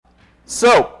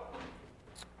So,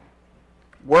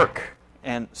 work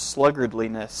and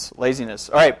sluggardliness, laziness.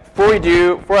 All right,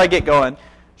 before I get going,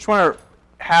 just want to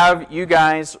have you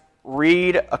guys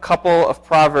read a couple of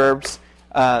Proverbs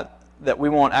that we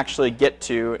won't actually get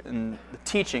to in the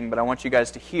teaching, but I want you guys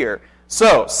to hear.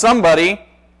 So, somebody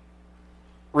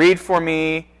read for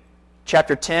me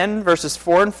chapter 10, verses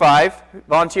 4 and 5.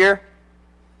 Volunteer?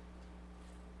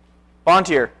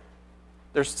 Volunteer.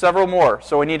 There's several more,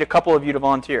 so we need a couple of you to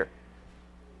volunteer.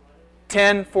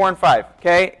 10, 4, and 5.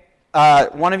 Okay?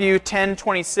 One of you, 10,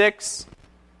 26.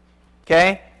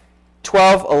 Okay?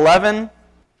 12, 11.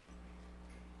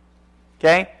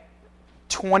 Okay?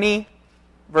 20,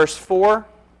 verse 4.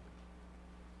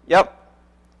 Yep.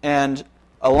 And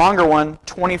a longer one,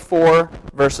 24,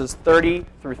 verses 30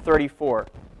 through 34.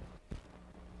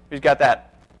 Who's got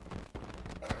that?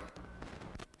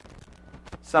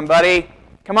 Somebody?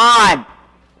 Come on!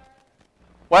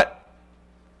 What?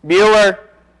 Bueller?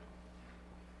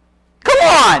 Come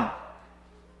on!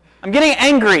 I'm getting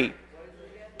angry.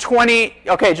 20.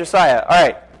 Okay, Josiah. All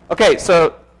right. Okay,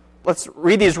 so let's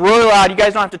read these really loud. You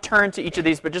guys don't have to turn to each of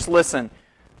these, but just listen.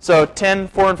 So 10,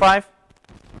 4, and 5.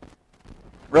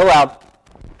 Real loud.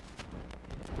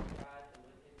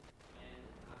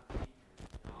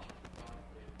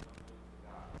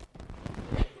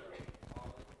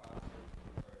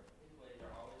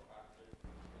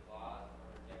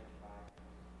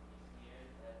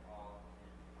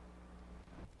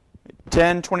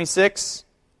 Ten 26.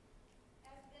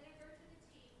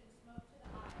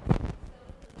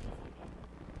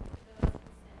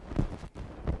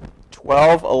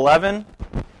 12, 11.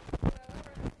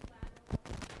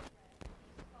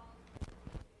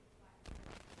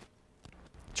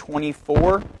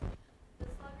 24.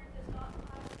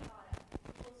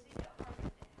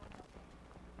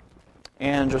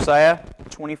 And Josiah,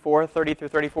 24, 30 through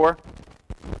 34.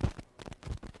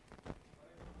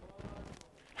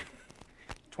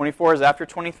 24 is after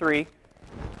 23.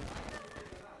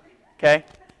 Okay.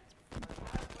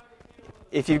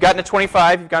 If you've gotten to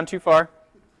 25, you've gone too far.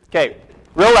 Okay,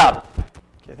 real loud.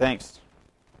 Okay, thanks.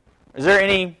 Is there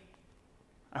any,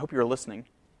 I hope you were listening,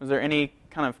 is there any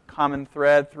kind of common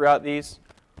thread throughout these?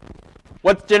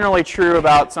 What's generally true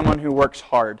about someone who works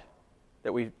hard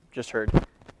that we just heard?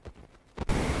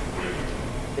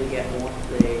 They get more,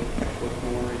 they work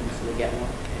more, and so they get more,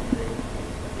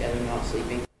 and they're not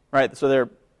sleeping. Right, so they're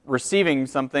receiving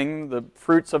something, the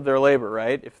fruits of their labor,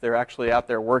 right, if they're actually out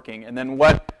there working. And then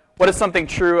what is something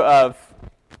true of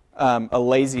a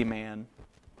lazy man,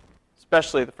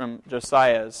 especially from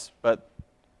Josiah's, but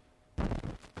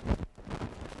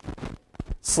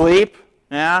sleep,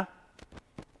 yeah,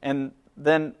 and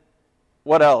then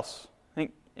what else? I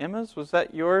think Emma's, was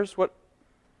that yours? What?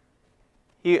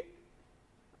 He's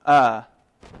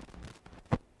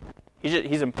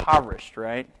impoverished,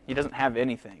 right? He doesn't have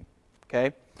anything,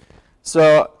 okay?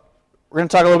 So we're going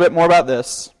to talk a little bit more about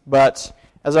this, but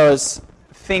as I was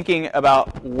thinking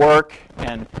about work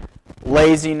and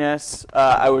laziness,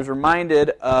 I was reminded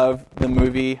of the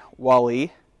movie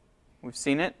WALL-E. We've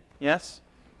seen it, yes?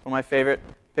 One of my favorite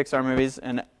Pixar movies,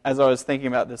 and as I was thinking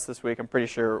about this week, I'm pretty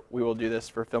sure we will do this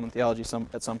for Film and Theology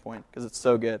at some point, because it's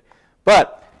so good.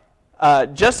 But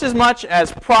just as much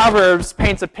as Proverbs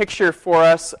paints a picture for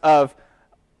us of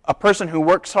a person who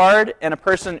works hard and a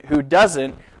person who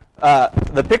doesn't,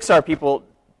 the Pixar people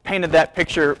painted that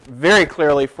picture very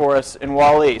clearly for us in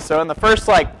WALL-E. So in the first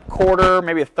quarter,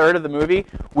 maybe a third of the movie,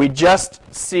 we just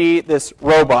see this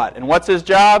robot. And what's his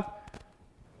job?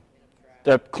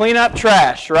 To clean up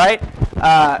trash, right?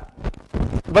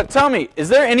 But tell me, is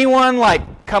there anyone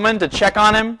coming to check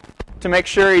on him to make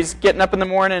sure he's getting up in the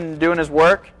morning and doing his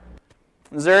work?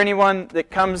 Is there anyone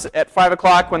that comes at 5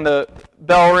 o'clock when the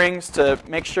bell rings to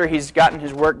make sure he's gotten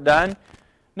his work done?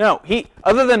 No,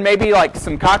 other than maybe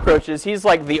some cockroaches, he's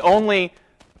the only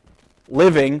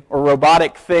living or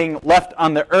robotic thing left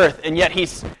on the earth, and yet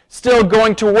he's still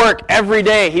going to work every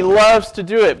day. He loves to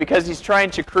do it because he's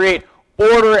trying to create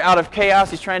order out of chaos.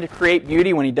 He's trying to create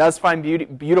beauty. When he does find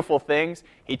beautiful things,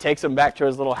 he takes them back to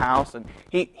his little house, and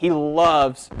he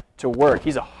loves to work.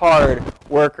 He's a hard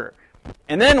worker.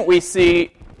 And then we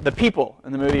see the people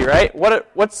in the movie, right?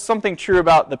 What's something true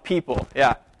about the people?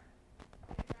 Yeah.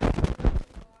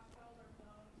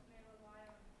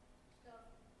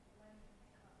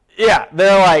 Yeah,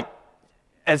 they're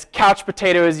as couch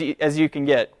potato as you can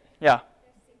get. Yeah.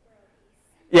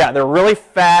 Yeah, they're really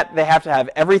fat. They have to have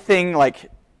everything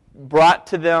brought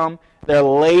to them. They're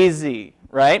lazy,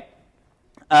 right?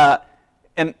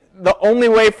 And the only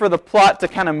way for the plot to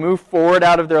kind of move forward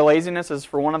out of their laziness is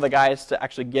for one of the guys to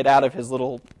actually get out of his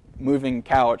little moving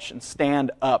couch and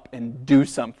stand up and do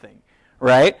something,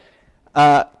 right?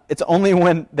 It's only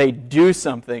when they do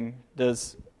something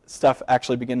does stuff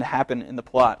actually begin to happen in the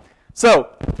plot. So,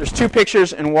 there's two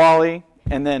pictures in Wall-E,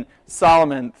 and then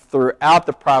Solomon, throughout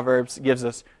the Proverbs, gives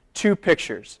us two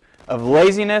pictures of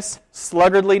laziness,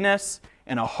 sluggardliness,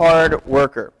 and a hard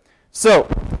worker. So,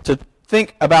 to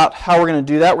think about how we're going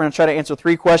to do that, we're going to try to answer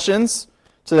three questions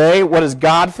today. What does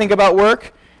God think about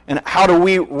work? And how do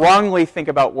we wrongly think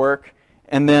about work?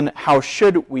 And then how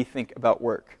should we think about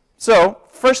work? So,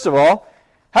 first of all,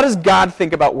 how does God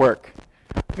think about work?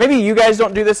 Maybe you guys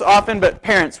don't do this often, but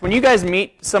parents, when you guys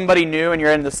meet somebody new and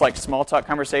you're in this like small talk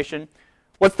conversation,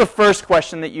 what's the first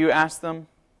question that you ask them?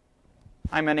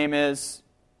 Hi, my name is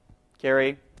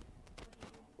Gary.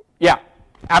 Yeah.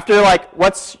 After like,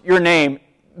 what's your name?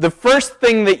 The first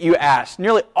thing that you ask,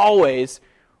 nearly always,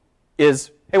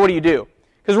 is, hey, what do you do?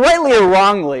 Because rightly or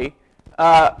wrongly,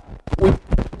 we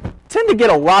tend to get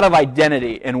a lot of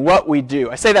identity in what we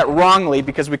do. I say that wrongly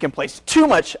because we can place too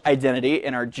much identity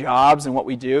in our jobs and what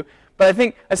we do. But I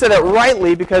think I say that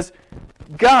rightly because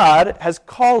God has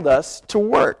called us to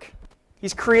work.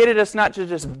 He's created us not to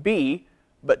just be,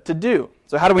 but to do.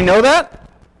 So how do we know that?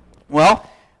 Well,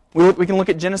 we can look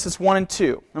at Genesis 1 and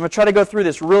 2. I'm going to try to go through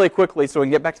this really quickly so we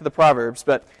can get back to the Proverbs.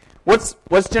 But what's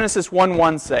Genesis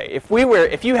 1:1 say?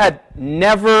 If you had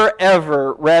never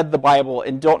ever read the Bible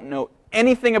and don't know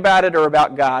anything about it or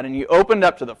about God, and you opened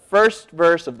up to the first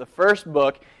verse of the first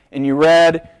book and you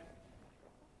read,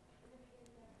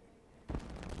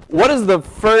 what is the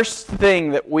first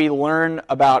thing that we learn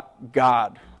about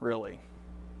God, really?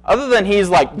 Other than He's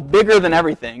like bigger than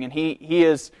everything and He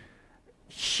is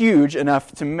huge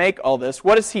enough to make all this,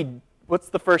 what's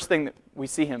the first thing that we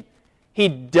see Him? He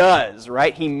does,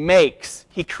 right? He makes,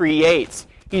 He creates,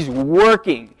 He's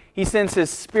working. He sends His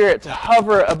Spirit to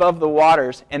hover above the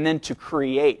waters and then to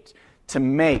create, to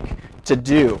make, to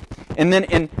do. And then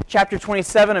in chapter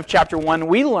 27 of chapter 1,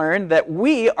 we learn that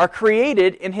we are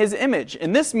created in His image.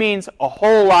 And this means a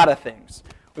whole lot of things.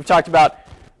 We've talked about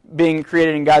being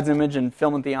created in God's image in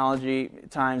film and theology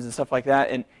times and stuff like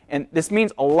that. And this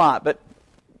means a lot. But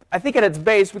I think at its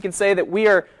base, we can say that we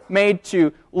are made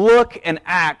to look and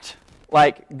act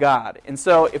like God. And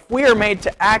so if we are made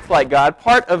to act like God,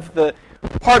 part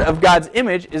of God's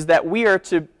image is that we are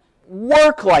to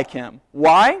work like Him.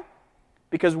 Why?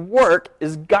 Because work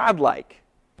is godlike.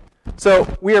 So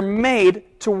we are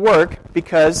made to work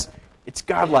because it's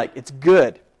godlike, it's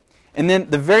good. And then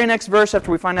the very next verse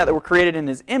after we find out that we're created in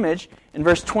His image, in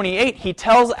verse 28, He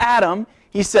tells Adam,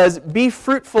 He says, "Be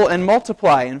fruitful and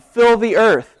multiply and fill the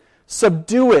earth,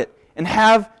 subdue it, and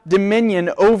have dominion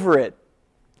over it."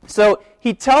 So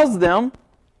He tells them,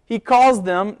 He calls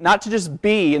them not to just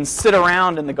be and sit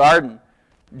around in the garden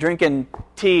drinking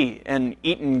tea and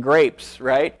eating grapes,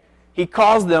 right? He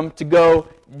calls them to go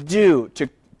do,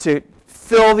 to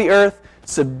fill the earth,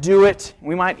 subdue it.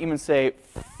 We might even say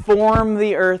form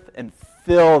the earth and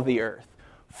fill the earth.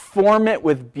 Form it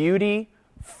with beauty,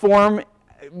 form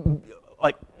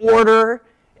like order,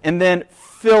 and then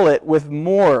fill it with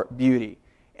more beauty.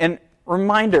 And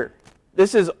reminder,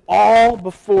 this is all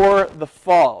before the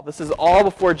fall. This is all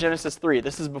before Genesis 3.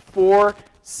 This is before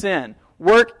sin.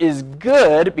 Work is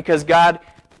good because God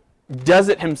does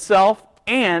it Himself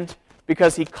and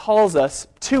because He calls us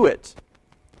to it.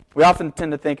 We often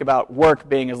tend to think about work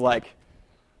being as like,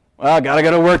 well, I gotta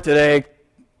go to work today.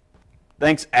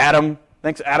 Thanks, Adam.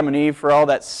 Thanks, Adam and Eve, for all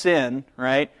that sin,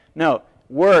 right? No,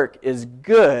 work is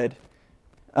good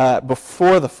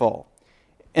before the fall.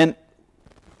 And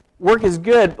work is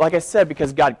good, like I said,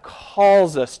 because God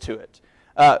calls us to it.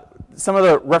 Some of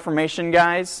the Reformation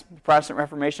guys, the Protestant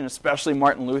Reformation, especially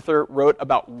Martin Luther, wrote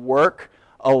about work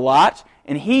a lot.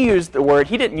 And he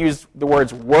didn't use the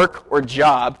words work or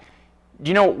job. Do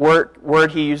you know what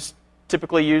word he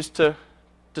typically used to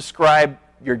describe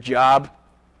your job?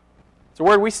 It's a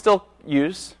word we still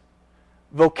use,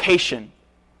 vocation.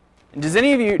 And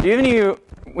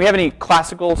we have any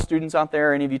classical students out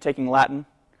there? Any of you taking Latin?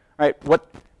 Right?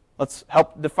 Let's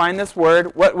help define this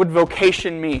word. What would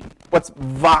vocation mean? What's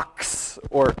vox?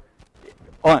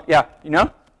 Yeah, you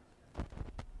know?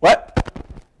 What?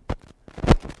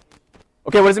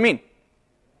 Okay, what does it mean?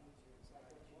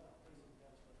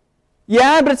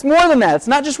 Yeah, but it's more than that. It's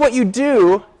not just what you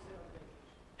do.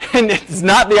 And it's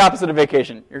not the opposite of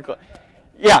vacation.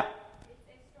 Yeah.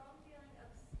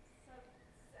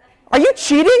 Are you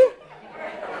cheating?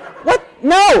 What?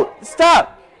 No,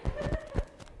 stop.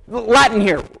 Latin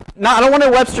here. No, I don't want a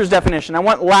Webster's definition. I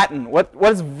want Latin. What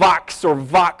is vox or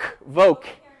voc?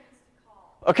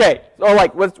 Okay, so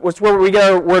like what's where we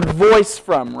get our word voice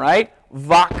from, right?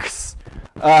 Vox.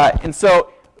 And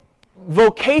so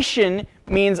vocation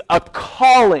means a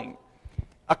calling.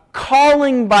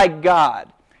 calling by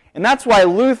God. And that's why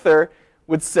Luther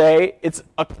would say it's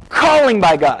a calling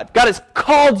by God. God has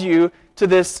called you to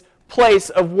this place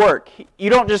of work.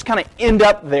 You don't just kind of end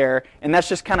up there, and that's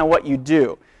just kind of what you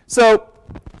do. So,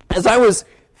 as I was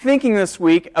thinking this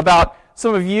week about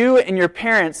some of you and your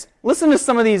parents, listen to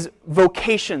some of these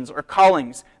vocations or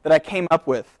callings that I came up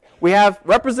with. We have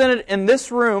represented in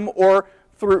this room or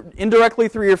indirectly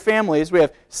through your families, we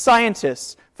have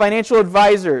scientists, financial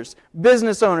advisors,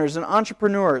 business owners and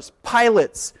entrepreneurs,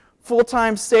 pilots,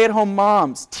 full-time stay-at-home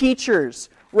moms, teachers,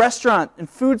 restaurant and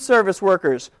food service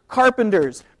workers,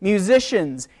 carpenters,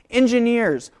 musicians,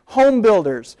 engineers, home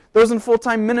builders, those in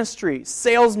full-time ministry,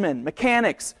 salesmen,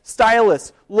 mechanics,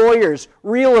 stylists, lawyers,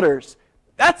 realtors.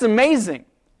 That's amazing.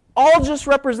 All just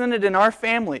represented in our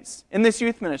families in this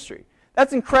youth ministry.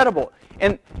 That's incredible.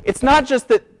 And it's not just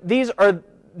that these are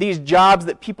these jobs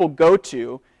that people go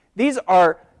to. These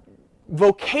are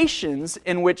vocations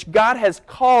in which God has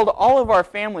called all of our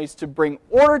families to bring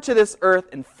order to this earth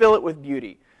and fill it with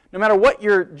beauty. No matter what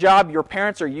your job your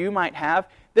parents or you might have,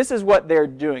 this is what they're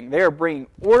doing. They are bringing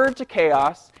order to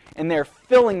chaos, and they're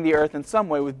filling the earth in some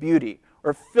way with beauty,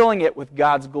 or filling it with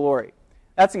God's glory.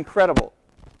 That's incredible.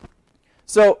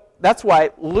 So that's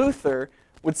why Luther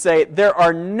would say there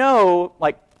are no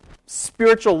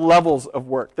spiritual levels of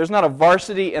work. There's not a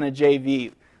varsity and a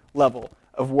JV level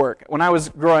of work. When I was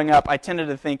growing up, I tended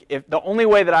to think if the only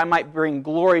way that I might bring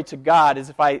glory to God is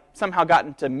if I somehow got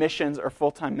into missions or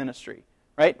full-time ministry,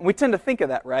 right? And we tend to think of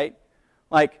that, right?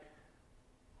 Like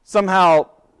somehow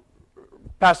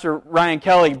Pastor Ryan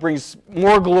Kelly brings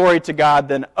more glory to God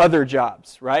than other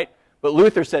jobs, right? But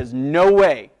Luther says, no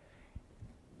way.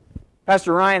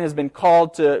 Pastor Ryan has been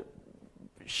called to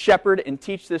shepherd and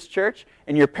teach this church,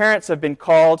 and your parents have been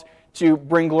called to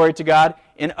bring glory to God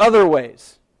in other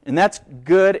ways. And that's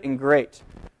good and great.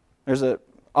 There's an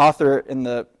author in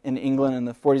England in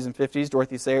the 40s and 50s,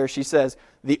 Dorothy Sayers. She says,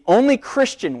 the only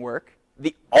Christian work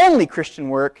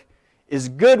is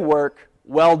good work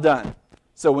well done.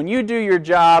 So when you do your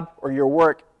job or your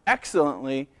work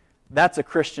excellently, that's a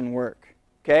Christian work.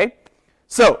 Okay?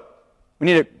 So, we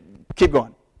need to keep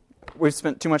going. We've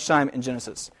spent too much time in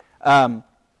Genesis. I'll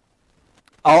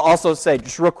also say,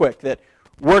 just real quick, that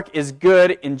work is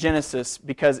good in Genesis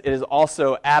because it is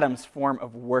also Adam's form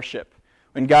of worship.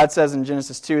 When God says in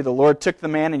Genesis 2, the Lord took the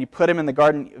man and He put him in the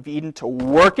Garden of Eden to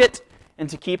work it and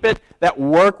to keep it, that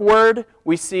work word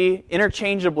we see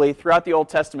interchangeably throughout the Old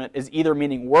Testament is either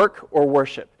meaning work or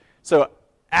worship. So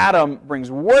Adam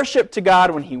brings worship to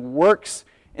God when he works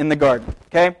in the garden.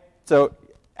 Okay? So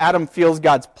Adam feels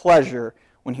God's pleasure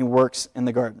when he works in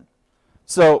the garden.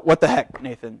 So what the heck,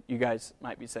 Nathan, you guys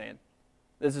might be saying.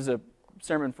 This is a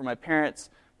sermon for my parents,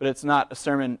 but it's not a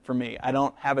sermon for me. I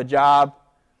don't have a job,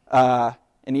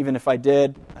 and even if I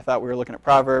did, I thought we were looking at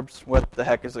Proverbs. What the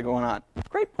heck is going on?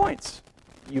 Great points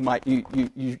you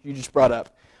just brought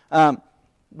up.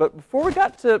 But before we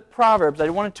got to Proverbs, I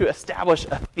wanted to establish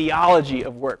a theology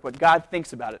of work, what God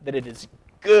thinks about it, that it is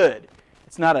good.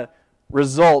 It's not a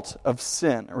result of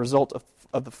sin, a result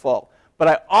of the fall. But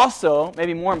I also,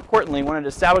 maybe more importantly, wanted to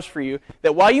establish for you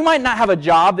that while you might not have a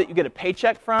job that you get a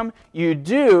paycheck from, you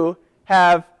do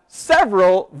have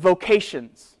several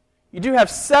vocations. You do have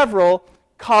several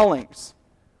callings.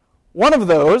 One of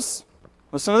those,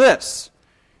 listen to this,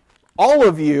 all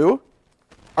of you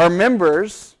are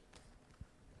members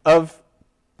of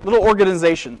little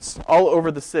organizations all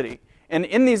over the city. And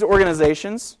in these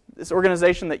organizations, this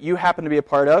organization that you happen to be a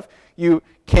part of, you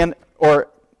can or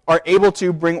are able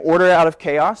to bring order out of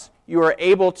chaos. You are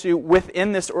able to,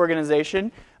 within this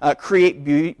organization, create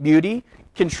beauty,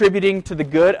 contributing to the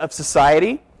good of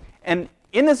society. And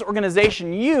in this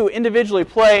organization, you individually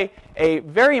play a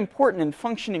very important and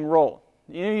functioning role.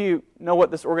 You know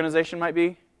what this organization might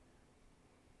be?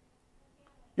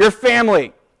 Your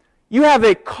family. You have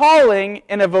a calling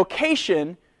and a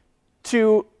vocation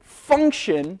to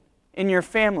function in your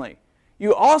family.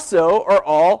 You also are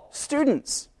all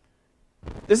students.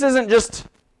 This isn't just,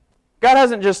 God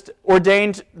hasn't just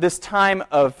ordained this time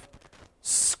of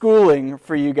schooling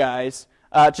for you guys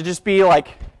to just be like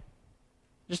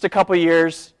just a couple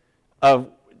years of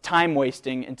time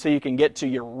wasting until you can get to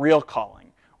your real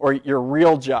calling or your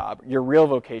real job, your real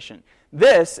vocation.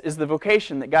 This is the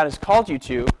vocation that God has called you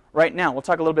to right now. We'll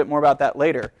talk a little bit more about that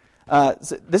later.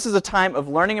 So this is a time of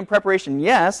learning and preparation,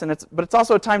 yes, but it's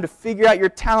also a time to figure out your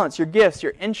talents, your gifts,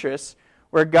 your interests,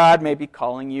 where God may be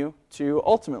calling you to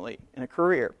ultimately in a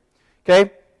career.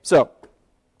 Okay? So,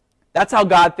 that's how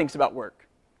God thinks about work.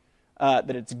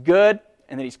 That it's good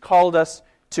and that He's called us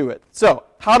to it. So,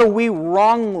 how do we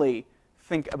wrongly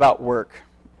think about work?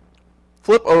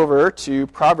 flip over to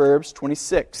Proverbs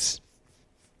 26.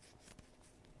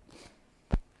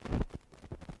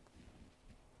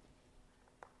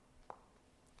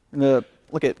 I'm going to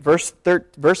look at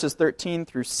verses 13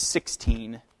 through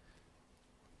 16.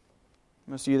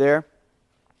 Most of you there?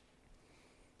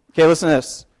 Okay, listen to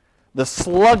this. The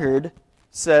sluggard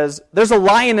says, there's a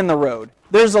lion in the road.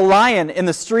 There's a lion in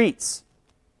the streets.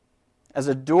 As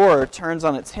a door turns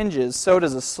on its hinges, so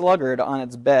does a sluggard on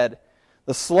its bed.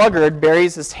 The sluggard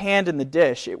buries his hand in the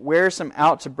dish. It wears him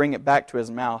out to bring it back to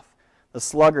his mouth. The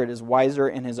sluggard is wiser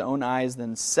in his own eyes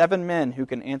than 7 men who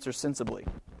can answer sensibly.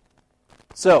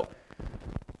 So,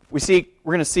 we're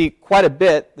going to see quite a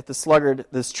bit that the sluggard,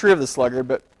 that's true of the sluggard,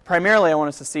 but primarily I want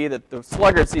us to see that the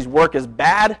sluggard sees work as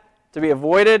bad, to be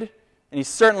avoided, and he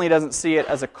certainly doesn't see it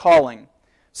as a calling.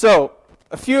 So,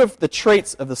 a few of the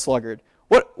traits of the sluggard.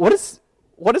 What is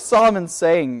Solomon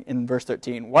saying in verse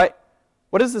 13? What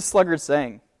is the sluggard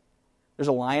saying? There's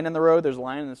a lion in the road, there's a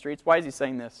lion in the streets. Why is he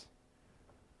saying this?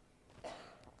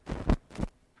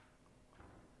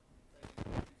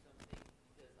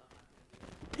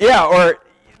 Yeah, or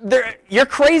you're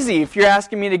crazy if you're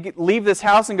asking me to leave this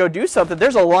house and go do something.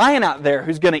 There's a lion out there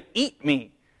who's going to eat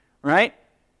me, right?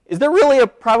 Is there really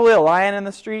probably a lion in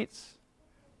the streets?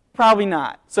 Probably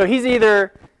not. So he's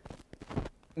either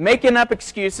making up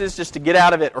excuses just to get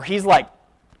out of it, or he's like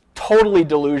totally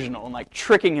delusional and like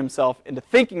tricking himself into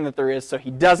thinking that there is so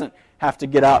he doesn't have to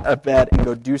get out of bed and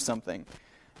go do something.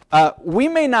 We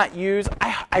may not use,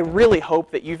 I really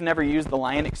hope that you've never used the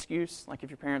lion excuse. Like if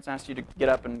your parents asked you to get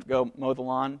up and go mow the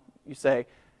lawn, you say,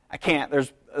 I can't,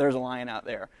 there's a lion out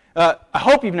there. I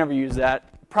hope you've never used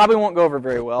that. Probably won't go over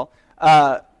very well.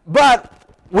 But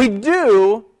we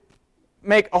do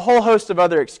make a whole host of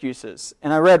other excuses.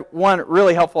 And I read one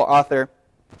really helpful author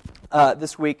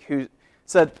this week who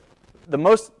said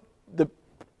the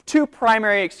 2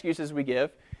 primary excuses we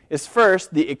give is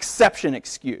first the exception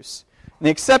excuse. And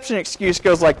the exception excuse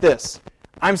goes like this.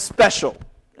 I'm special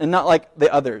and not like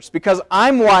the others. Because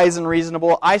I'm wise and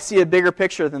reasonable, I see a bigger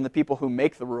picture than the people who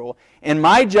make the rule. In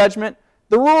my judgment,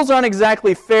 the rules aren't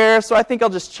exactly fair, so I think I'll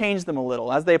just change them a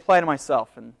little as they apply to myself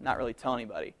and not really tell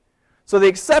anybody. So the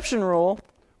exception rule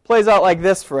plays out like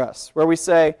this for us, where we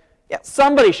say, yeah,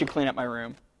 somebody should clean up my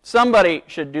room. Somebody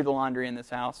should do the laundry in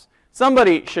this house.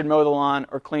 Somebody should mow the lawn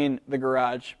or clean the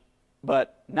garage,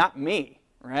 but not me,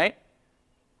 right?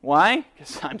 Why?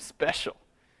 Because I'm special,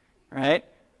 right?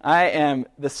 I am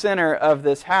the center of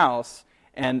this house,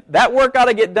 and that work ought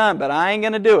to get done, but I ain't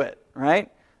going to do it,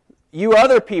 right? You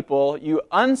other people, you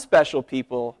unspecial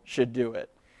people, should do it.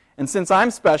 And since I'm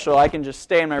special, I can just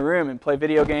stay in my room and play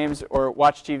video games or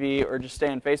watch TV or just stay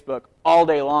on Facebook all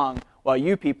day long while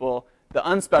you people, the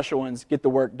unspecial ones, get the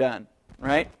work done,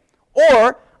 right?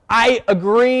 Or I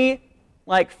agree,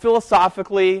 like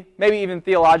philosophically, maybe even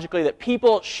theologically, that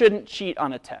people shouldn't cheat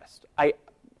on a test.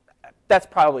 That's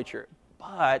probably true.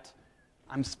 But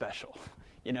I'm special.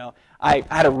 You know, I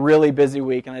had a really busy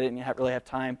week and I didn't really have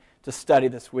time to study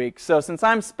this week. So since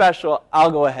I'm special,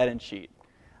 I'll go ahead and cheat.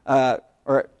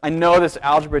 Or I know this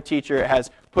algebra teacher has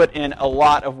put in a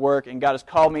lot of work and God has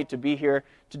called me to be here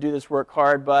to do this work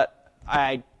hard, but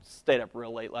I stayed up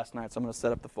real late last night, so I'm going to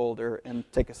set up the folder and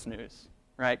take a snooze,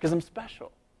 right? Because I'm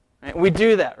special. Right? We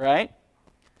do that, right?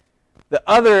 The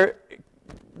other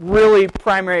really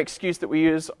primary excuse that we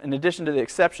use, in addition to the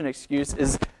exception excuse,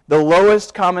 is the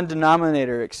lowest common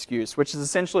denominator excuse, which is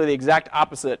essentially the exact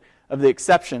opposite of the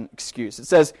exception excuse. It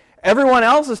says, everyone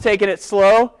else is taking it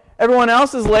slow. Everyone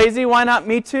else is lazy. Why not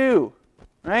me too?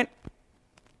 Right?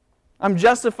 I'm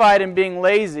justified in being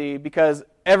lazy because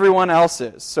everyone else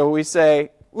is. So we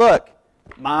say, look,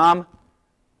 Mom,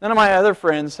 none of my other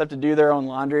friends have to do their own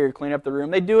laundry or clean up the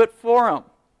room. They do it for them.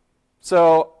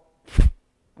 So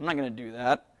I'm not going to do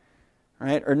that.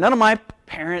 Right? Or none of my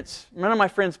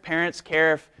friends' parents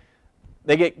care if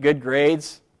they get good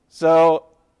grades. So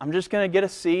I'm just going to get a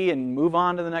C and move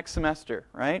on to the next semester.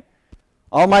 Right?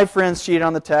 All my friends cheated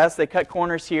on the test. They cut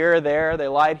corners here or there. They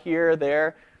lied here or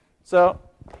there. So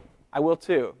I will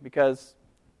too, because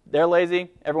they're lazy.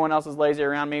 Everyone else is lazy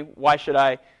around me. Why should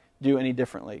I do any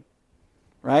differently?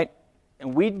 Right?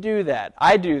 And we do that.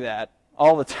 I do that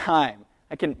all the time.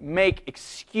 I can make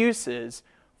excuses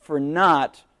for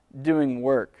not doing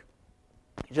work.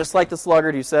 Just like the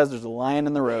sluggard who says there's a lion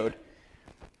in the road.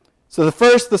 So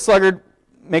the sluggard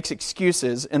makes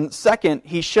excuses. And second,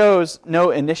 he shows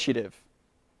no initiative.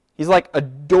 He's like a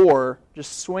door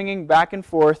just swinging back and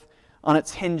forth on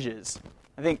its hinges.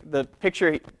 I think the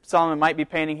picture Solomon might be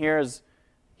painting here is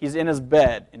he's in his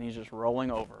bed and he's just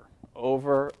rolling over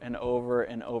and over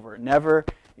and over, never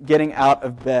getting out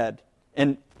of bed.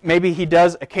 And maybe he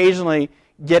does occasionally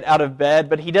get out of bed,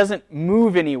 but he doesn't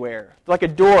move anywhere. Like a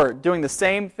door, doing the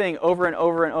same thing over and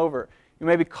over and over. You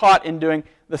may be caught in doing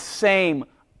the same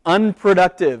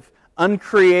unproductive,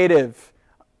 uncreative,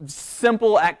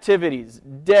 simple activities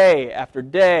day after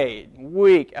day,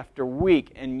 week after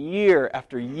week, and year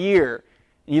after year.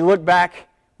 And you look back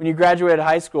when you graduated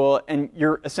high school and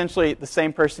you're essentially the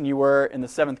same person you were in the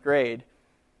 7th grade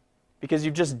because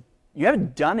you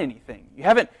haven't done anything. You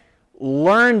haven't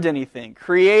learned anything,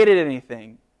 created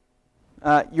anything.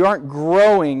 You aren't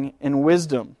growing in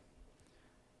wisdom.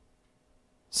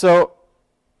 So,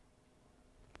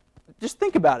 just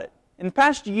think about it. In the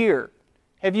past year,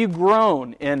 have you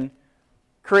grown in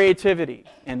creativity,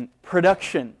 in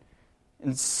production,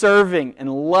 in serving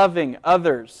and loving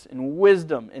others, in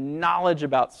wisdom, in knowledge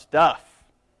about stuff?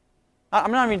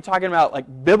 I'm not even talking about like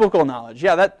biblical knowledge.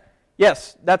 Yeah,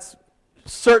 that's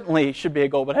certainly should be a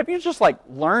goal. But have you just like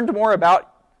learned more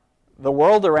about the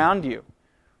world around you?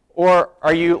 Or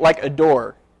are you like a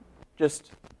door,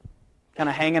 just kind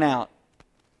of hanging out?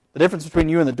 The difference between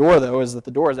you and the door, though, is that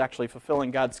the door is actually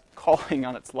fulfilling God's calling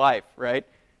on its life, right?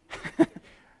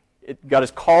 God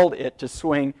has called it to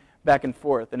swing back and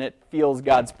forth, and it feels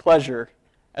God's pleasure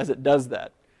as it does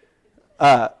that.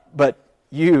 But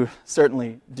you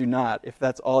certainly do not, if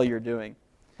that's all you're doing.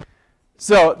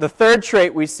 So the third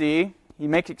trait we see, he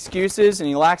makes excuses and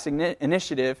he lacks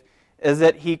initiative, is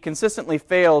that he consistently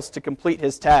fails to complete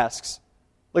his tasks.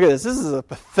 Look at this. This is a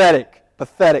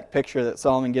pathetic picture that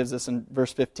Solomon gives us in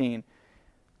verse 15.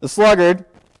 The sluggard,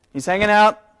 he's hanging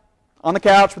out on the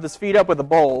couch with his feet up with a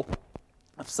bowl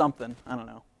of something. I don't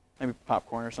know. Maybe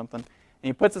popcorn or something. And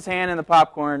he puts his hand in the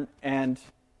popcorn and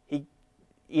he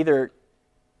either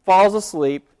falls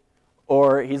asleep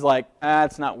or he's like,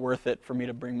 it's not worth it for me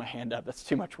to bring my hand up. That's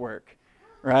too much work.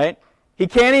 Right? He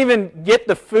can't even get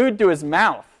the food to his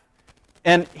mouth.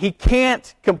 And he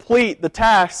can't complete the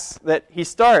tasks that he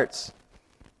starts.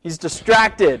 He's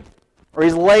distracted, or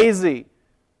he's lazy.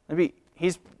 Maybe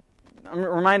I'm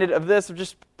reminded of this, of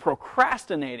just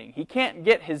procrastinating. He can't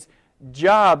get his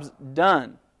jobs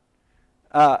done.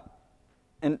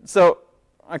 And so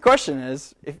my question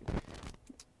is,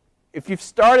 if you've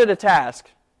started a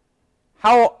task,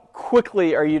 how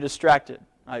quickly are you distracted?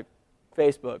 Like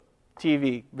Facebook,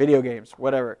 TV, video games,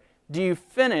 whatever. Do you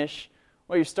finish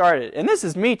what you started? And this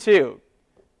is me too.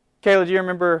 Kayla, do you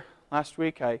remember last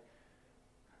week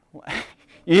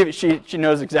she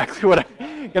knows exactly what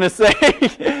I'm going to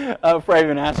say before I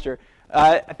even asked her.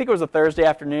 I think it was a Thursday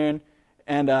afternoon,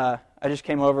 and I just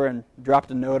came over and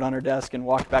dropped a note on her desk and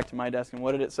walked back to my desk. And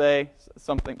what did it say?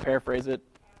 Something, paraphrase it.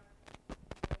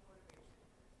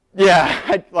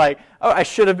 Yeah, I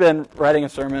should have been writing a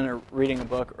sermon or reading a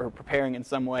book or preparing in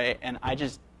some way, and I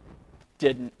just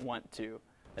didn't want to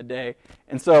a day.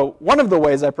 And so one of the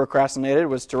ways I procrastinated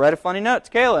was to write a funny note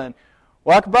to Kayla and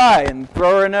walk by and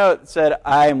throw her a note that said,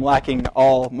 I am lacking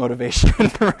all motivation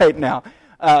right now.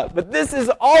 But this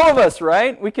is all of us,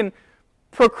 right? We can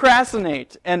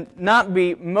procrastinate and not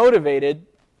be motivated,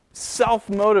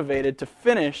 self-motivated to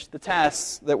finish the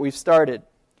tasks that we've started.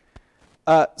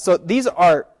 So these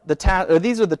are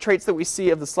the traits that we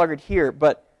see of the sluggard here.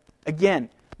 But again,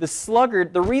 the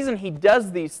sluggard, the reason he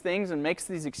does these things and makes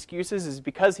these excuses is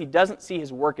because he doesn't see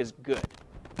his work as good,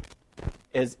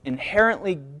 as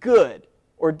inherently good,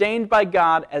 ordained by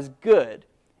God as good,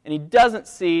 and he doesn't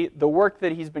see the work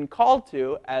that he's been called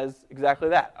to as exactly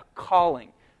that, a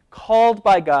calling, called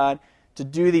by God to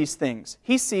do these things.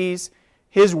 He sees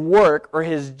his work or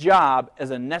his job as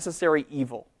a necessary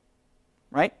evil,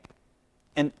 right?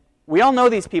 And we all know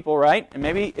these people, right? And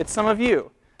maybe it's some of you.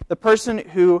 The person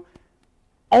who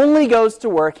only goes to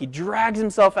work, he drags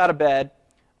himself out of bed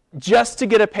just to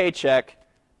get a paycheck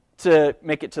to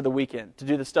make it to the weekend, to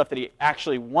do the stuff that he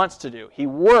actually wants to do. He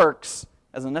works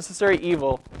as a necessary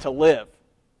evil to live,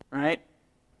 right?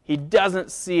 He doesn't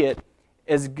see it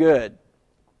as good.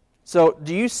 So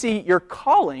do you see your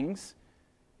callings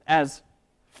as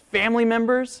family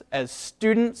members, as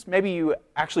students? Maybe you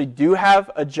actually do have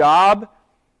a job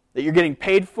that you're getting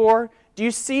paid for. Do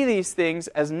you see these things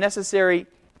as necessary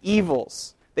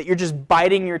evils, that you're just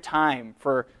biding your time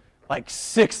for like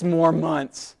 6 more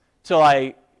months till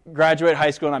I graduate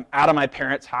high school and I'm out of my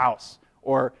parents' house?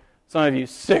 Or some of you,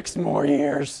 6 more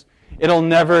years. It'll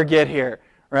never get here,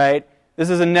 right? This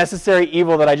is a necessary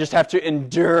evil that I just have to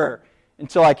endure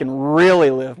until I can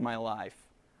really live my life.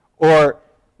 Or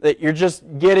that you're just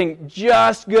getting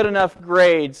just good enough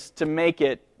grades to make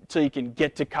it until you can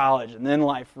get to college, and then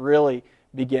life really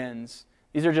begins.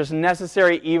 These are just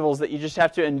necessary evils that you just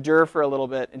have to endure for a little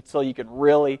bit until you can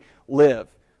really live.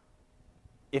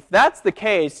 if that's the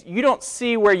case, you don't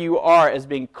see where you are as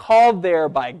being called there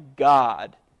by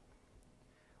God.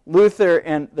 Luther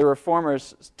and the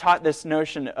Reformers taught this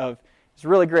notion of, it's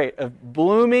really great, of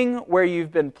blooming where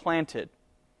you've been planted.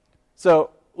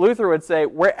 So Luther would say,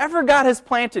 wherever God has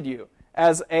planted you,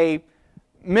 as a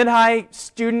mid-high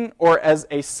student or as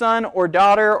a son or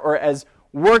daughter or as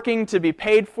working to be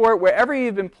paid for it, wherever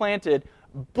you've been planted,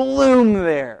 bloom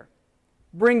there.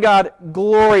 Bring God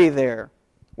glory there.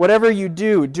 Whatever you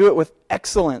do, do it with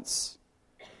excellence.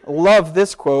 I love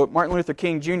this quote. Martin Luther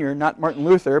King Jr., not Martin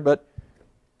Luther, but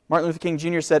Martin Luther King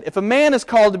Jr. said, "If a man is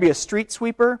called to be a street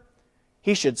sweeper,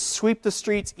 he should sweep the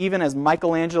streets even as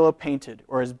Michelangelo painted,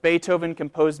 or as Beethoven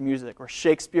composed music, or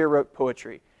Shakespeare wrote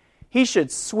poetry. He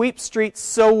should sweep streets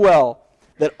so well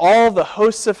that all the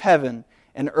hosts of heaven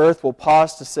and earth will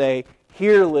pause to say,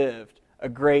 'Here lived a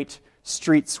great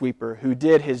street sweeper who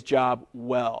did his job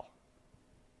well.'"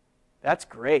 That's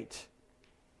great.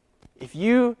 If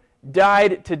you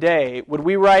died today, would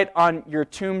we write on your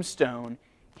tombstone,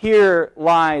 "Here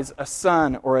lies a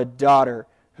son or a daughter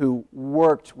who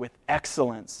worked with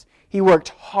excellence. He worked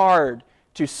hard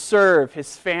to serve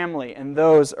his family and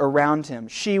those around him.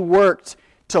 She worked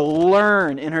to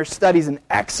learn in her studies in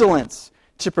excellence,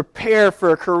 to prepare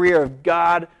for a career of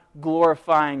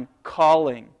God-glorifying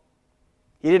calling."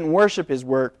 He didn't worship his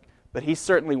work, but he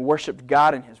certainly worshiped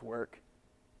God in his work.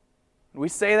 Would we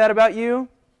say that about you?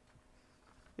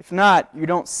 If not, you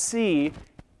don't see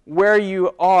where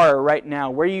you are right now,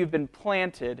 where you've been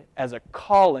planted as a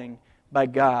calling by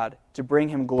God to bring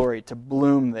him glory, to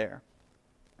bloom there.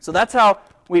 So that's how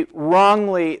we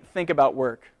wrongly think about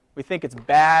work. We think it's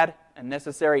bad, a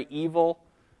necessary evil,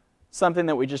 something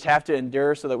that we just have to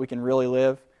endure so that we can really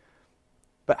live.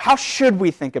 But how should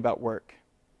we think about work?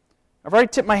 I've already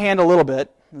tipped my hand a little bit,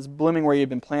 this blooming where you've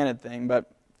been planted thing, but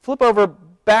flip over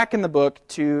back in the book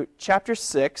to chapter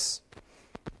 6.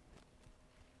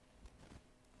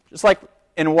 Just like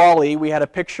in Wall-E, we had a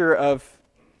picture of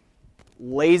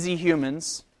lazy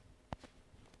humans.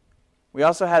 We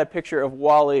also had a picture of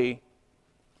Wall-E.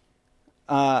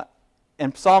 And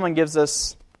Solomon gives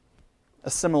us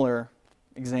a similar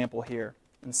example here.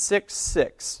 In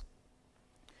 6:6,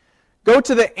 "Go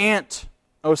to the ant,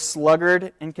 O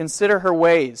sluggard, and consider her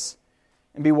ways,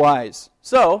 and be wise."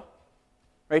 So,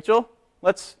 Rachel,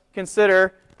 let's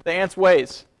consider the ant's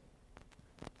ways.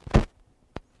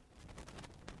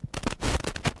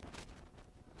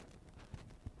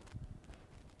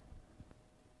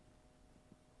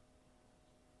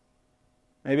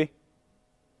 Maybe?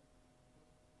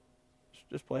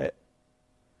 Just play it.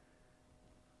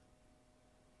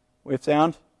 We have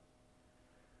sound?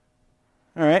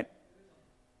 All right.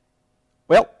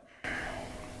 Well.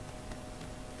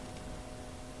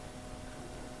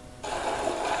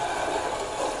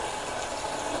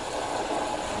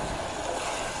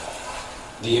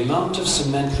 The amount of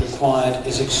cement required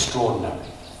is extraordinary.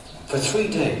 For 3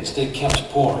 days they kept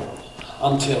pouring,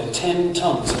 until 10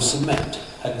 tons of cement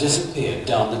had disappeared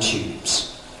down the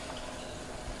tubes.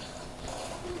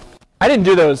 I didn't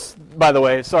do those, by the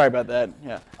way. Sorry about that.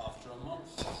 Yeah. After a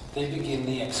month, they begin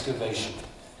the excavation,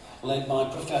 led by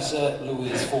Professor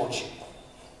Louise Fortune.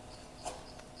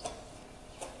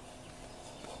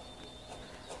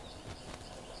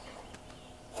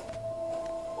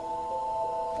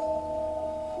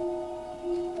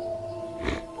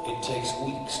 It takes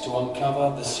weeks to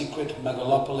uncover the secret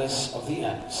megalopolis of the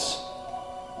ants.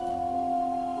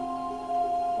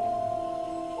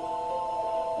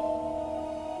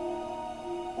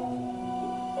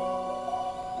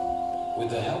 With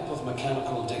the help of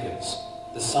mechanical diggers,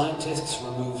 the scientists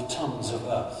remove tons of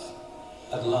earth.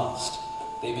 At last,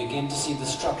 they begin to see the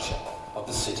structure of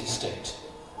the city-state.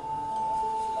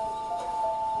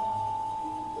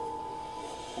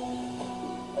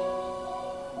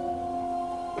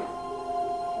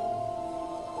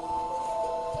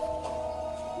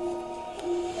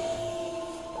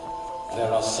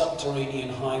 There are subterranean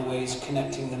highways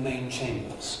connecting the main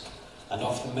chambers, and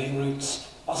off the main routes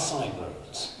are side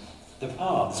roads. The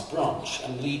paths branch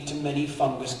and lead to many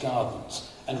fungus gardens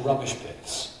and rubbish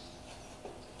pits.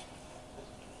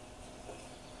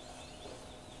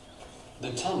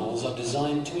 The tunnels are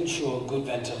designed to ensure good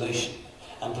ventilation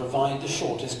and provide the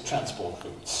shortest transport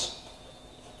routes.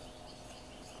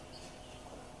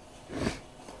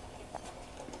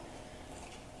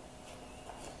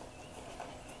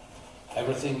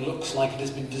 Everything looks like it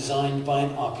has been designed by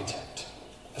an architect,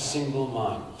 a single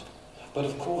mind. But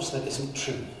of course that isn't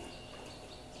true.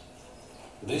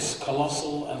 This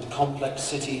colossal and complex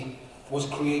city was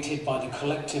created by the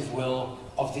collective will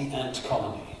of the ant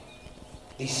colony,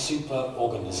 the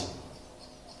superorganism.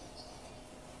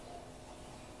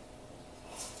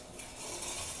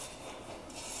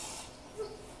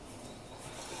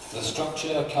 The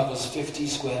structure covers 50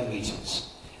 square meters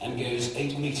and goes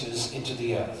 8 meters into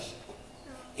the earth.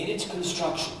 In its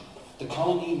construction, the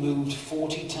colony moved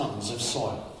 40 tons of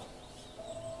soil.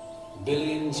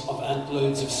 Billions of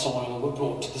antloads of soil were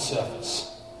brought to the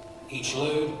surface. Each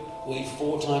load weighed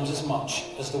 4 times as much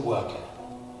as the worker,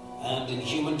 and in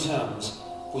human terms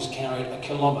was carried a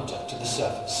kilometer to the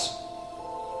surface.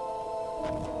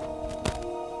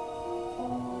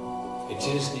 It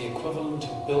is the equivalent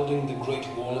of building the Great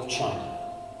Wall of China.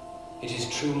 It is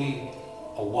truly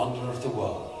a wonder of the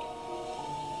world.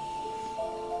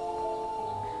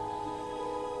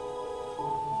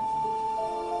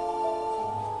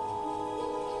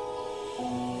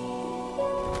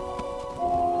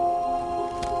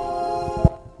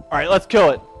 All right, let's kill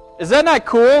it. Is that not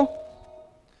cool?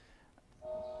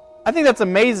 I think that's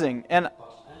amazing. And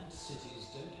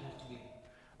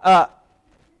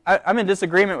I'm in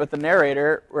disagreement with the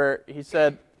narrator where he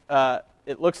said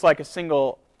it looks like a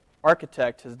single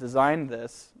architect has designed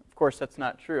this. Of course, that's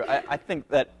not true. I think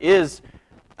that is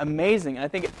amazing. And I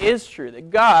think it is true that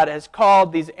God has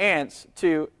called these ants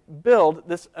to build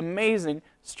this amazing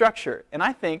structure. And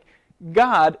I think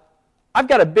God, I've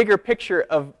got a bigger picture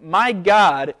of my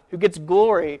God who gets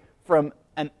glory from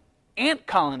an ant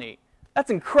colony. That's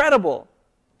incredible.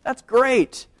 That's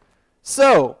great.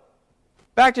 So,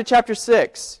 back to chapter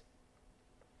 6.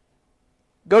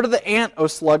 Go to the ant, O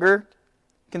sluggard.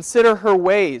 Consider her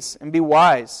ways and be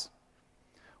wise.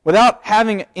 Without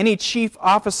having any chief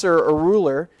officer or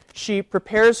ruler, she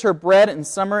prepares her bread in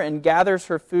summer and gathers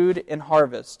her food in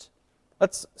harvest.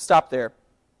 Let's stop there.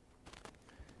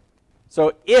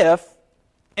 So if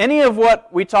any of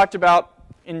what we talked about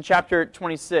in chapter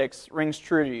 26 rings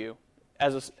true to you,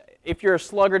 if you're a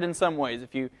sluggard in some ways,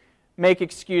 if you make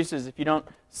excuses, if you don't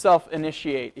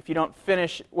self-initiate, if you don't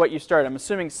finish what you started, I'm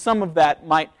assuming some of that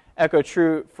might echo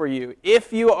true for you.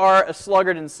 If you are a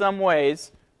sluggard in some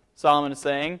ways, Solomon is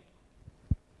saying,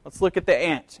 let's look at the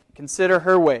ant. Consider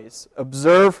her ways,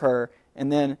 observe her,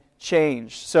 and then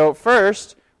change. So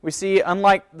first, we see,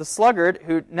 unlike the sluggard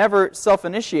who never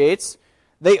self-initiates,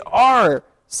 they are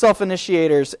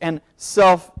self-initiators and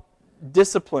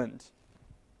self-disciplined.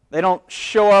 They don't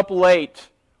show up late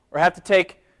or have to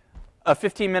take a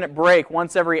 15-minute break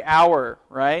once every hour,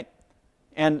 right?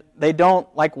 And they don't,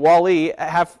 like Wall-E,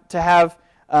 have to have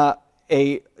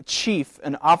a chief,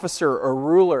 an officer, or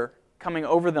ruler coming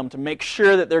over them to make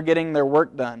sure that they're getting their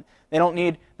work done. They don't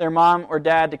need their mom or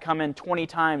dad to come in 20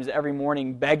 times every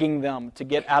morning begging them to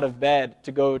get out of bed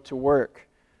to go to work.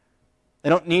 They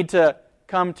don't need to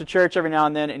come to church every now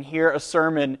and then and hear a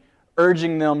sermon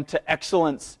urging them to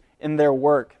excellence in their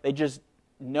work. They just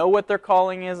know what their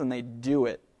calling is and they do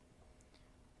it.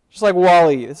 Just like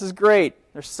Wall-E. This is great.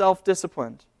 They're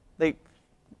self-disciplined.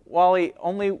 Wall-E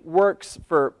only works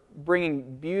for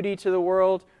bringing beauty to the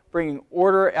world, bringing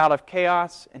order out of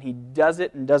chaos, and he does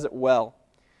it and does it well.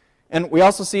 And we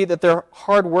also see that they're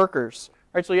hard workers. All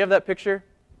right, so you have that picture?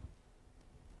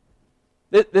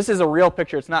 This is a real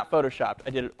picture. It's not photoshopped. I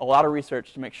did a lot of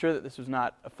research to make sure that this was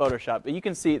not a Photoshop. But you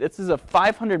can see this is a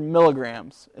 500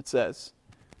 milligrams, it says,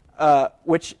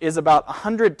 which is about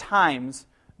 100 times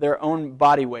their own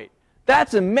body weight.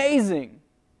 That's amazing.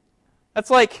 That's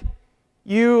like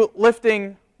you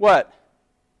lifting, what,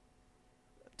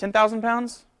 10,000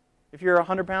 pounds? If you're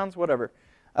 100 pounds, whatever.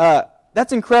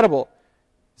 That's incredible.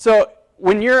 So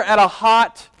when you're at a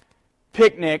hot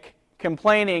picnic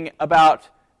complaining about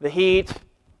the heat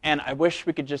and I wish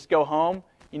we could just go home,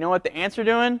 you know what the ants are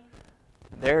doing?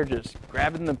 They're just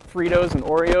grabbing the Fritos and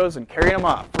Oreos and carrying them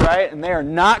off, right? And they are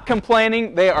not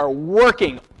complaining. They are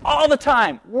working all the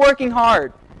time, working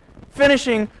hard,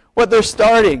 finishing what they're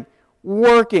starting,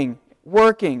 working.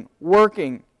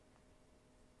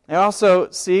 They also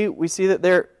we see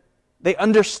that they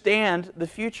understand the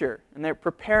future and they're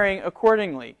preparing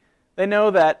accordingly. They know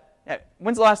that,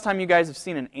 when's the last time you guys have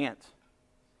seen an ant?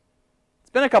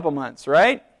 It's been a couple months,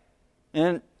 right?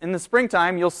 And in the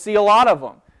springtime, you'll see a lot of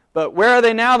them. But where are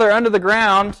they now? They're under the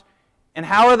ground. And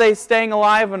how are they staying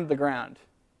alive under the ground?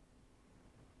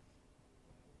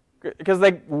 Because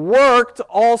they worked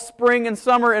all spring and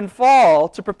summer and fall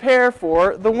to prepare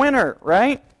for the winter,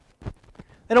 right?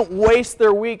 They don't waste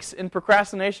their weeks in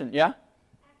procrastination. Yeah? Actually,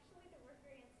 the worker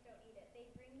ants don't eat it. They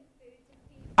bring the food to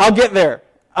people.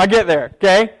 I'll get there,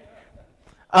 okay?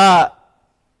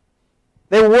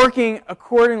 They're working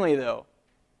accordingly, though.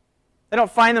 They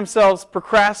don't find themselves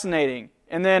procrastinating,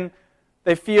 and then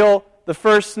they feel the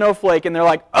first snowflake, and they're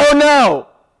like, oh no!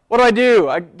 What do?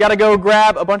 I got to go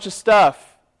grab a bunch of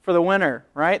stuff for the winter,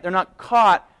 right? They're not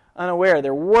caught unaware.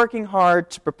 They're working hard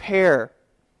to prepare.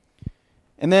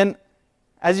 And then,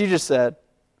 as you just said,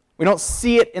 We don't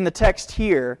see it in the text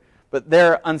here, but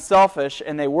they're unselfish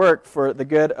and they work for the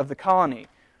good of the colony.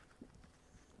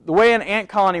 The way an ant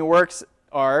colony works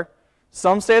are,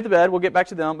 some stay at the bed, we'll get back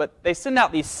to them, but they send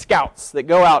out these scouts that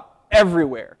go out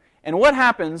everywhere. And what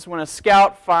happens when a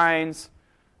scout finds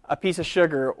a piece of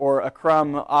sugar or a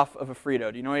crumb off of a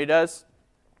Frito? Do you know what he does?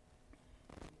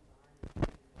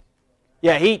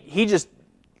 Yeah, he just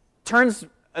turns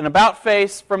an about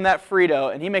face from that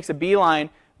Frito and he makes a beeline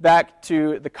back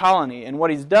to the colony. And what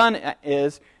he's done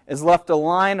is left a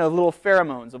line of little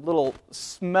pheromones, of little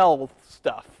smell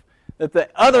stuff, that the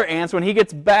other ants, when he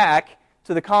gets back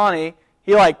to the colony,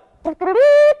 he like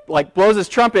blows his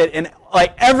trumpet, and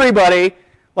like everybody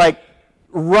like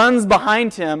runs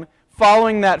behind him,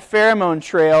 following that pheromone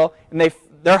trail, and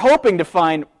they're hoping to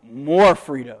find more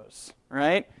Fritos,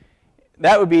 right?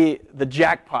 That would be the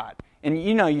jackpot. And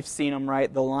you know, you've seen them,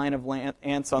 right? The line of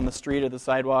ants on the street or the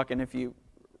sidewalk, and if you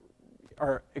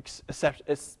are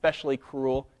especially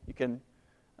cruel, you can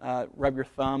rub your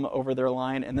thumb over their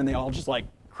line, and then they all just like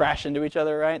crash into each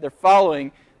other, right? They're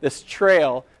following this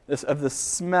trail of the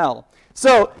smell.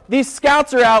 So these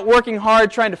scouts are out working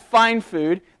hard trying to find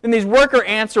food. Then these worker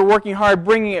ants are working hard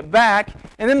bringing it back.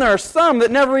 And then there are some that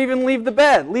never even leave the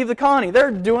bed, leave the colony. They're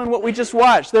doing what we just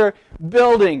watched. They're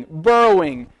building,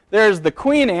 burrowing. There's the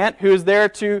queen ant who's there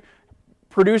to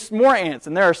produce more ants.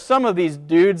 And there are some of these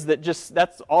dudes that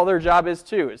that's all their job is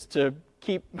too, is to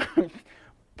keep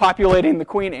populating the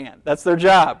queen ant. That's their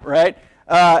job, right?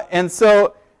 And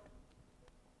so,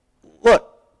 look,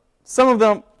 some of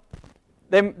them,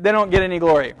 they don't get any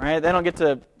glory, right? They don't get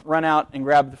to run out and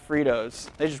grab the Fritos.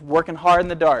 They're just working hard in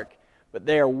the dark. But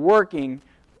they are working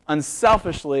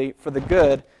unselfishly for the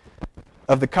good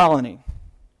of the colony.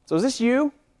 So is this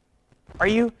you? Are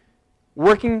you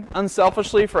working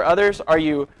unselfishly for others? Are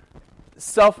you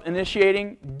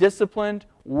self-initiating, disciplined,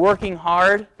 working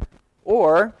hard?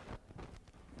 Or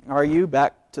are you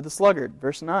back to the sluggard?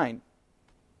 Verse 9.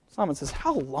 Solomon says,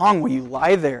 "How long will you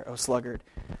lie there, O sluggard?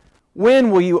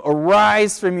 When will you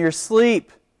arise from your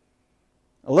sleep?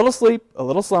 A little sleep, a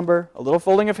little slumber, a little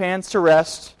folding of hands to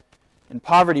rest, and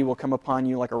poverty will come upon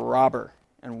you like a robber,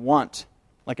 and want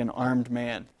like an armed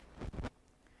man."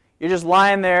 You're just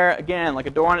lying there, again, like a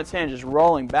door on its hinge, just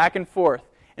rolling back and forth.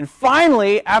 And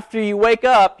finally, after you wake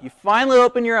up, you finally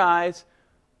open your eyes,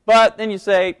 but then you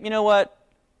say, you know what?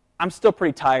 I'm still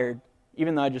pretty tired,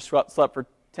 even though I just slept for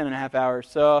 10 and a half hours.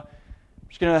 So I'm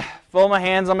just going to fold my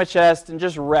hands on my chest and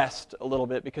just rest a little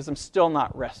bit because I'm still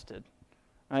not rested.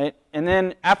 Right? And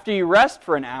then after you rest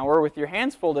for an hour with your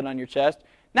hands folded on your chest,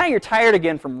 now you're tired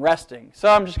again from resting. So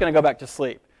I'm just going to go back to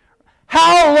sleep.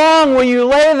 How long will you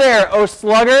lay there, O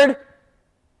sluggard?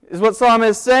 Is what Solomon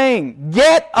is saying.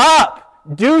 Get up.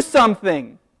 Do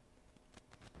something.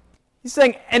 He's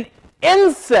saying an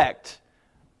insect,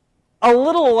 a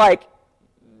little like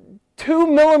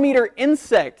 2-millimeter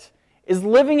insect, is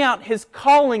living out his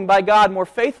calling by God more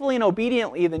faithfully and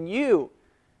obediently than you.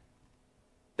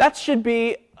 That should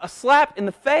be a slap in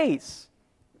the face.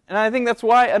 And I think that's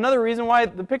why, another reason why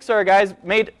the Pixar guys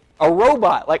made a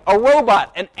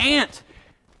robot, an ant,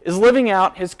 is living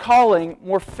out his calling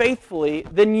more faithfully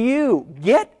than you.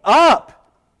 Get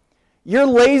up. Your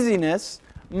laziness,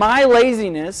 my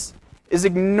laziness, is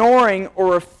ignoring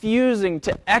or refusing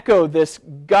to echo this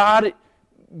God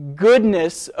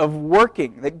goodness of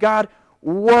working, that God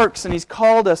works and He's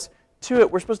called us to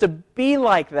it. We're supposed to be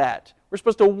like that. We're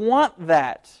supposed to want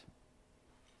that.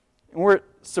 And we're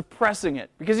suppressing it.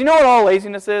 Because you know what all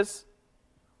laziness is?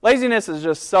 Laziness is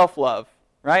just self-love,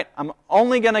 right? I'm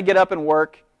only going to get up and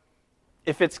work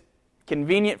if it's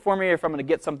convenient for me or if I'm going to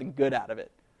get something good out of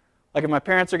it. Like if my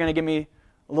parents are going to give me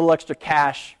a little extra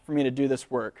cash for me to do this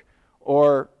work,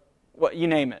 or what, you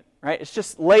name it, right? It's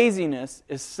just laziness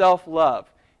is self-love.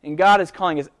 And God is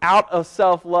calling us out of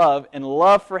self-love and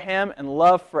love for Him and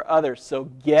love for others. So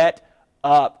get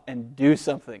up and do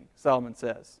something, Solomon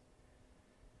says.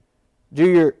 Do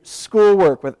your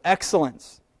schoolwork with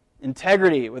excellence,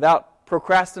 integrity, without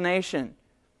procrastination.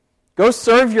 Go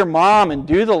serve your mom and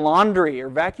do the laundry or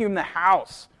vacuum the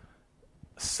house,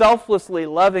 selflessly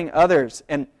loving others.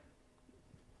 And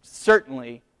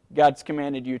certainly, God's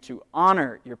commanded you to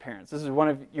honor your parents. This is one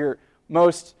of your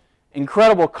most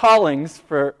incredible callings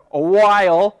for a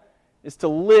while, is to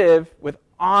live with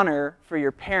honor for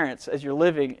your parents as you're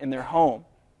living in their home.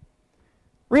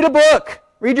 Read a book.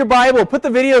 Read your Bible. Put the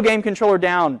video game controller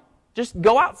down. Just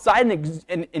go outside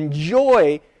and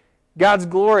enjoy God's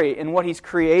glory in what He's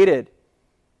created.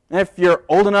 And if you're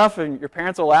old enough and your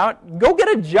parents will allow it, go get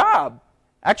a job.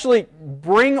 Actually,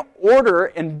 bring order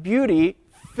and beauty.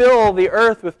 Fill the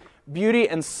earth with beauty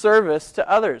and service to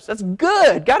others. That's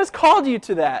good. God has called you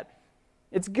to that.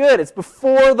 It's good. It's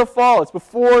before the fall. It's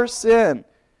before sin.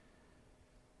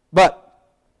 But,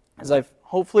 as I've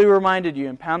hopefully reminded you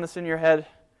and pound this in your head,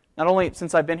 not only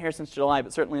since I've been here since July,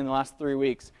 but certainly in the last 3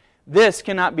 weeks, this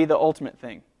cannot be the ultimate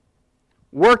thing.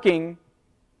 We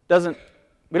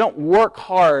don't work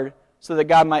hard so that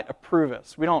God might approve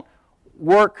us. We don't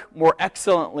work more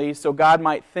excellently so God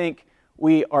might think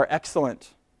we are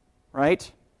excellent,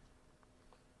 right?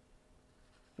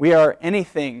 We are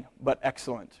anything but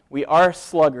excellent. We are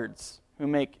sluggards who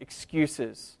make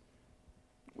excuses.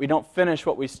 We don't finish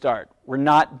what we start. We're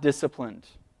not disciplined.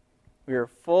 We are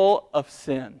full of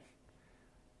sin.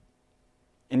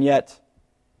 And yet,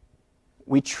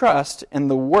 we trust in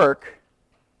the work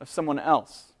of someone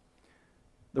else.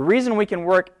 The reason we can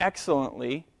work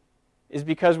excellently is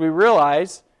because we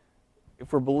realize,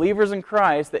 if we're believers in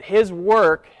Christ, that His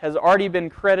work has already been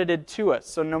credited to us.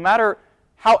 So no matter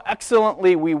how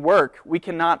excellently we work, we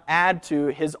cannot add to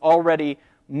His already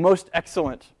most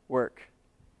excellent work.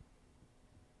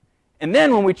 And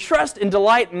then when we trust and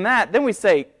delight in that, then we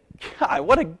say, God,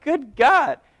 what a good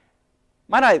God.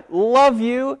 Might I love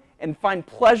you and find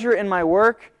pleasure in my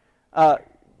work,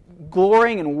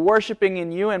 glorying and worshiping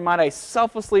in you, and might I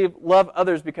selflessly love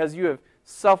others because you have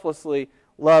selflessly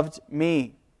loved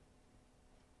me.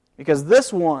 Because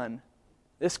this one,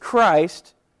 this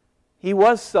Christ, He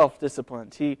was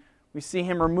self-disciplined. We see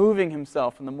Him removing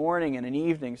Himself in the morning and in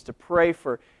evenings to pray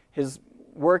for His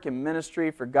work and ministry,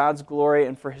 for God's glory,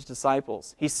 and for His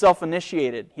disciples. He's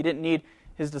self-initiated. He didn't need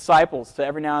His disciples to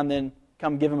every now and then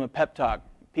come give Him a pep talk.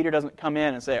 Peter doesn't come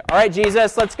in and say, all right,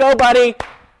 Jesus, let's go, buddy.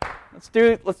 Let's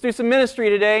do some ministry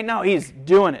today. No, He's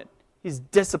doing it. He's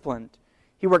disciplined.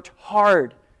 He worked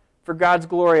hard for God's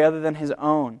glory other than His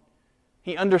own.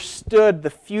 He understood the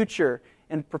future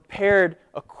and prepared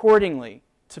accordingly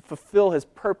to fulfill His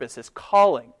purpose, His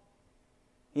calling.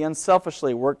 He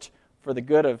unselfishly worked for the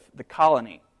good of the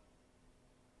colony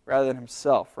rather than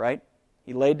Himself, right?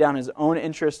 He laid down His own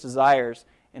interest, desires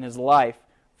in His life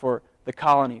for the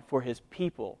colony, for His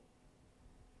people.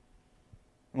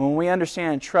 And when we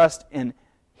understand and trust in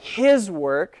His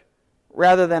work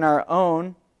rather than our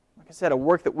own, like I said, a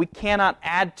work that we cannot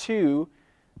add to,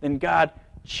 then God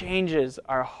changes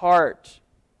our heart,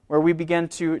 where we begin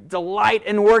to delight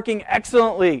in working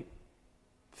excellently,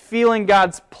 feeling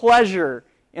God's pleasure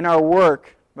in our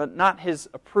work, but not His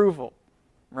approval,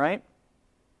 right?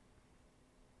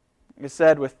 Like I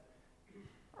said, with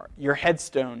your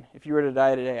headstone, if you were to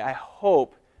die today, I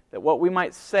hope that what we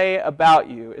might say about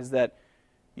you is that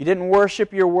you didn't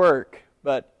worship your work,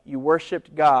 but you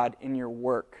worshiped God in your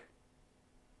work.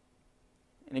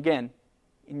 And again,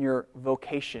 in your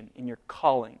vocation, in your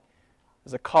calling.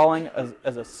 As a calling,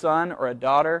 as a son or a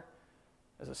daughter,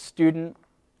 as a student,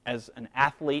 as an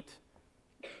athlete,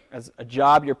 as a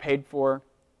job you're paid for,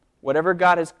 whatever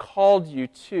God has called you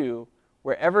to,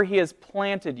 wherever He has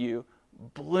planted you,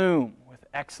 bloom with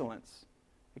excellence,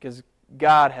 because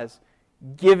God has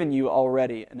given you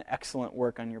already an excellent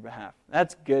work on your behalf.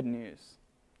 That's good news.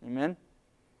 Amen?